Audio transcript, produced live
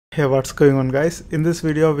Hey, what's going on guys? In this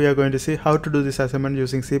video we are going to see how to do this assignment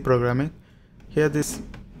using C programming. Here this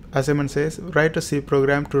assignment says write a C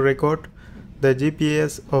program to record the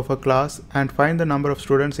GPAs of a class and find the number of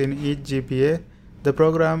students in each GPA. The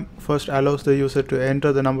program first allows the user to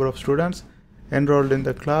enter the number of students enrolled in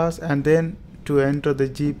the class and then to enter the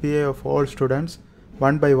GPA of all students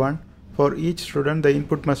one by one. For each student the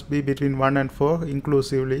input must be between 1 and 4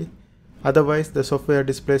 inclusively. Otherwise the software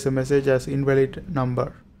displays a message as invalid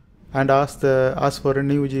number and ask for a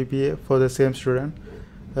new GPA for the same student.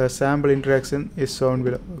 A sample interaction is shown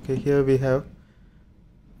below. Okay, here we have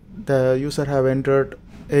the user have entered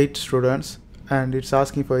 8 students and it's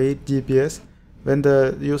asking for 8 GPAs. When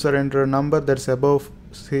the user enter a number that's above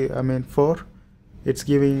 4, it's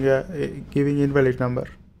giving invalid number.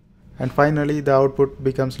 And finally the output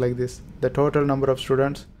becomes like this. The total number of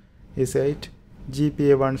students is 8,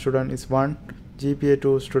 GPA 1 student is 1, GPA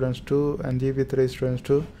 2 students 2 and GPA 3 students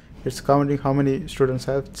 2. It's counting how many students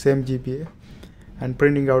have same GPA and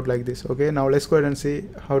printing out like this. Okay, now let's go ahead and see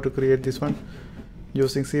how to create this one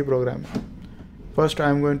using C programming. First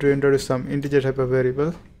I'm going to introduce some integer type of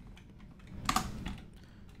variable,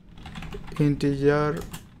 integer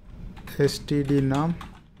std_num,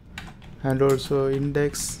 and also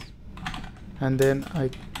index, and then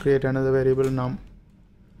I create another variable num,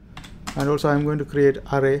 and also I'm going to create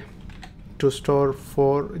array to store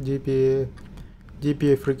 4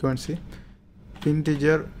 GPA frequency,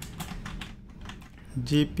 integer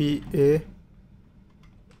GPA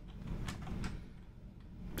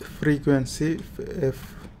frequency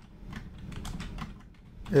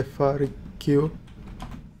FRQ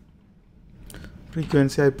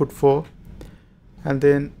frequency I put 4, and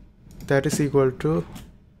then that is equal to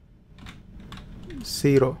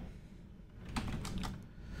 0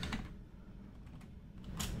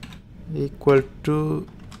 equal to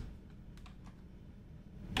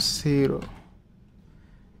 0.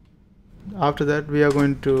 After that we are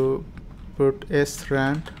going to put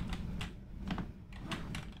srand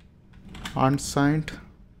unsigned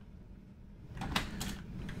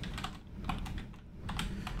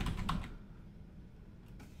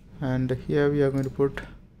and here we are going to put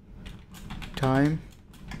time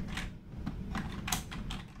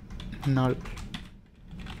null.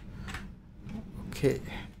 Okay,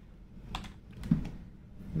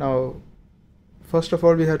 now first of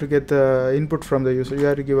all we have to get the input from the user. You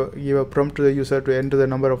have to give a prompt to the user to enter the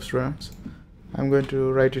number of students. I'm going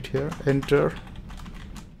to write it here, enter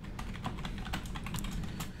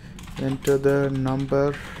the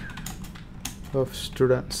number of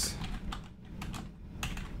students,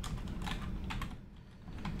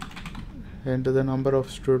 enter the number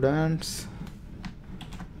of students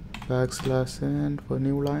 \n for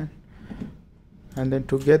new line, and then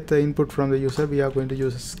to get the input from the user we are going to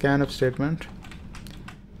use a scanf statement.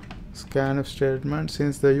 Scanf statement,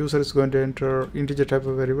 since the user is going to enter integer type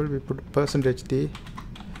of variable, we put %d,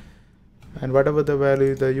 and whatever the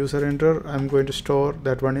value the user enter, I'm going to store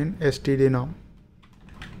that one in std_num.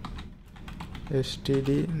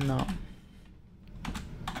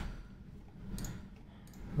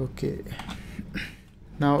 Okay,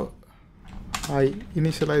 now I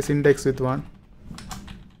initialize index with 1.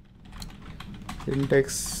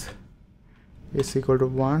 Index is equal to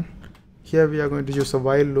 1. Here we are going to use a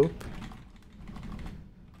while loop.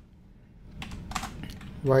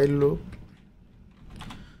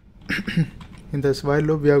 In this while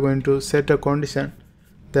loop we are going to set a condition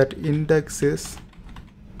that index is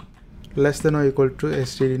less than or equal to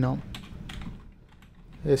std_num,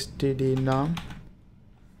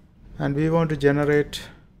 and we want to generate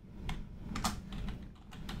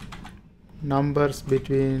numbers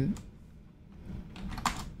between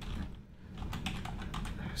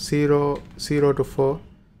 0 to 4.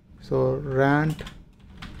 So rand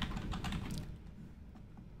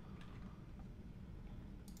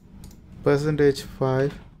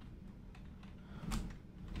 %5,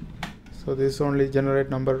 so this only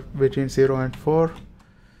generate number between 0 and 4,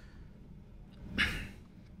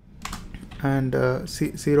 and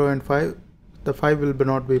 0 and 5, the 5 will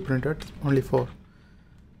not be printed, only 4.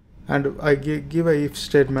 And I give a if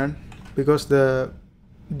statement because the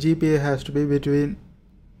GPA has to be between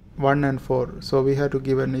 1 and 4, so we have to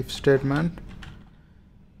give an if statement.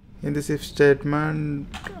 In this if statement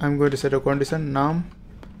I'm going to set a condition num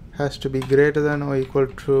has to be greater than or equal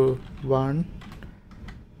to 1,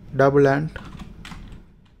 double AND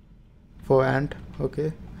for AND,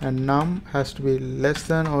 okay, and num has to be less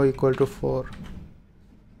than or equal to 4.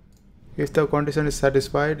 If the condition is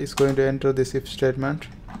satisfied, it's going to enter this if statement.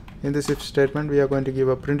 In this if statement we are going to give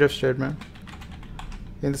a printf statement.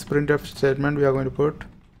 In this printf statement we are going to put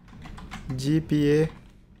GPA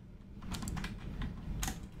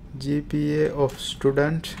GPA of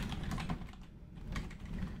student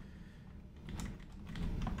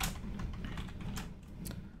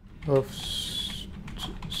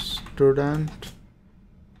student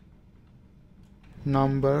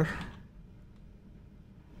number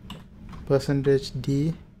percentage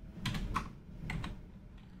D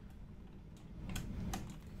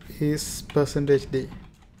is percentage D,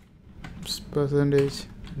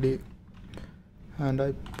 and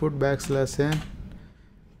I put backslash n,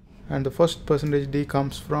 and the first percentage D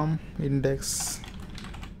comes from index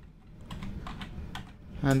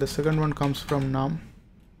and the second one comes from num.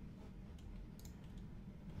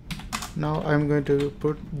 Now I'm going to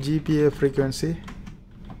put GPA frequency.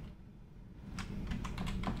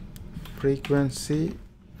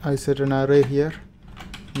 I set an array here,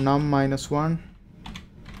 num -1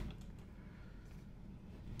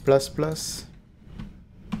 plus plus.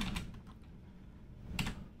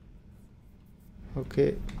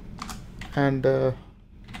 Okay, and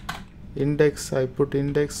index, I put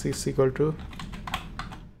index is equal to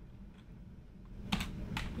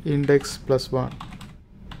index plus 1.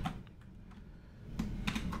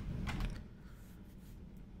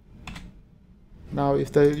 Now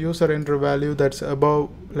if the user enter value that's above,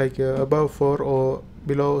 like above 4 or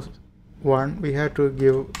below 1, we have to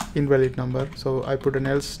give invalid number. So I put an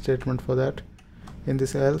else statement for that. In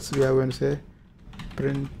this else, we are going to say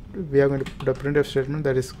print, we are going to put a printf statement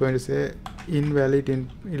that is going to say invalid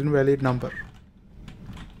number.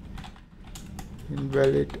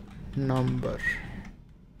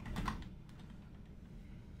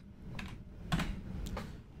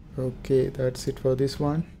 Okay, that's it for this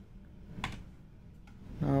one.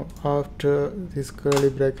 Now after this curly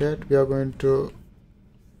bracket, we are going to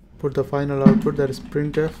put the final output, that is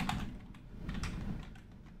printf.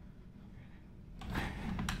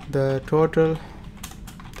 The total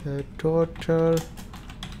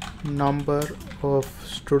number of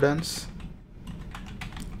students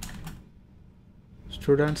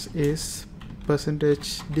is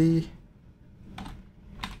percentage D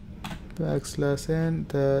backslash n.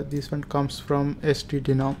 This one comes from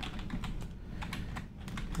std norm.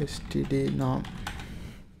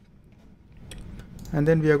 And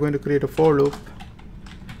then we are going to create a for loop.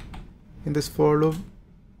 In this for loop,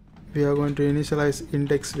 we are going to initialize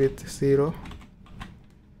index with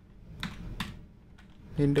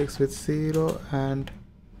 0, and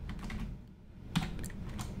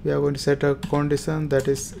we are going to set a condition, that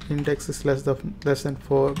is index is less than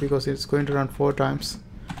 4, because it's going to run 4 times.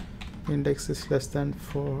 Index is less than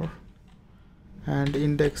 4 and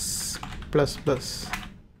index plus plus.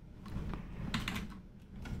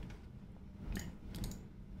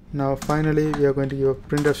 Now finally we are going to give a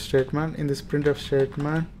printf statement. In this printf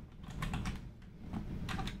statement,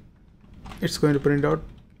 it's going to print out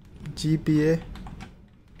GPA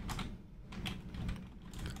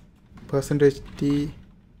percentage D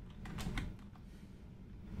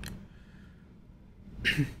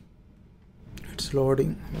it's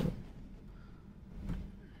loading.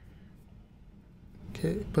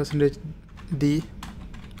 Okay, percentage D,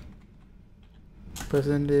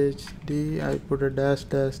 I put a dash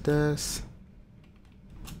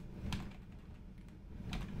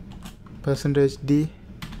percentage D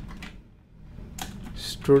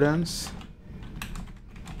students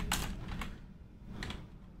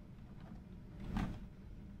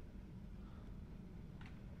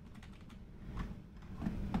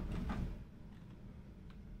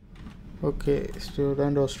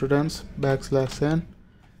student or students backslash n,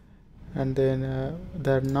 and then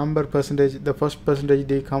the number percentage, the first percentage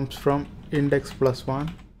D comes from index plus 1,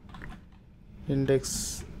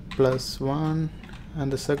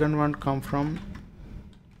 and the second one come from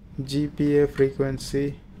GPA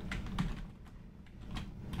frequency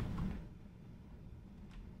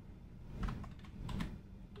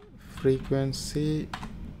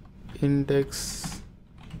index.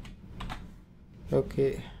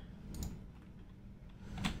 Okay,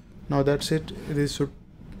 now that's it. This should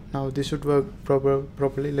work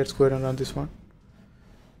properly. Let's go ahead and run this one.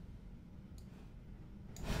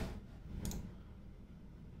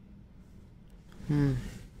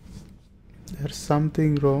 There's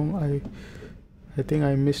something wrong. I think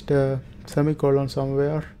I missed a semicolon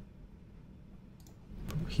somewhere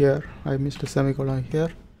here. I missed a semicolon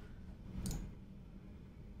here.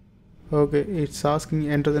 Okay, it's asking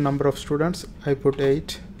enter the number of students. I put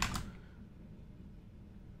 8.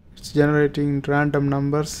 It's generating random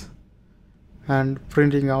numbers and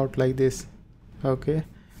printing out like this. Okay,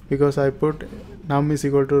 because I put num is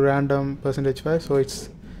equal to random %5, so it's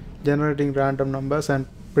generating random numbers and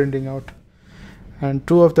printing out. And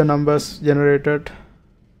 2 of the numbers generated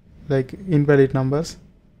like invalid numbers.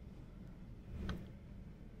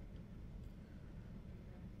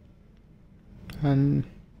 and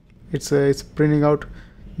it's printing out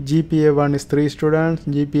GPA 1 is 3 students,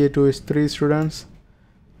 GPA 2 is 3 students,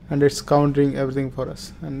 and it's counting everything for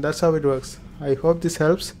us. And that's how it works. I hope this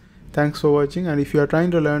helps. Thanks for watching. And if you are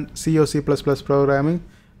trying to learn C or C++ programming,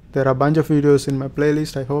 there are a bunch of videos in my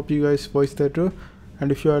playlist. I hope you guys watch there too.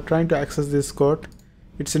 And if you are trying to access this code,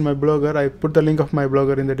 it's in my blogger. I put the link of my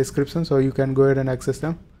blogger in the description, so you can go ahead and access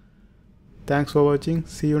them. Thanks for watching.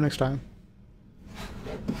 See you next time.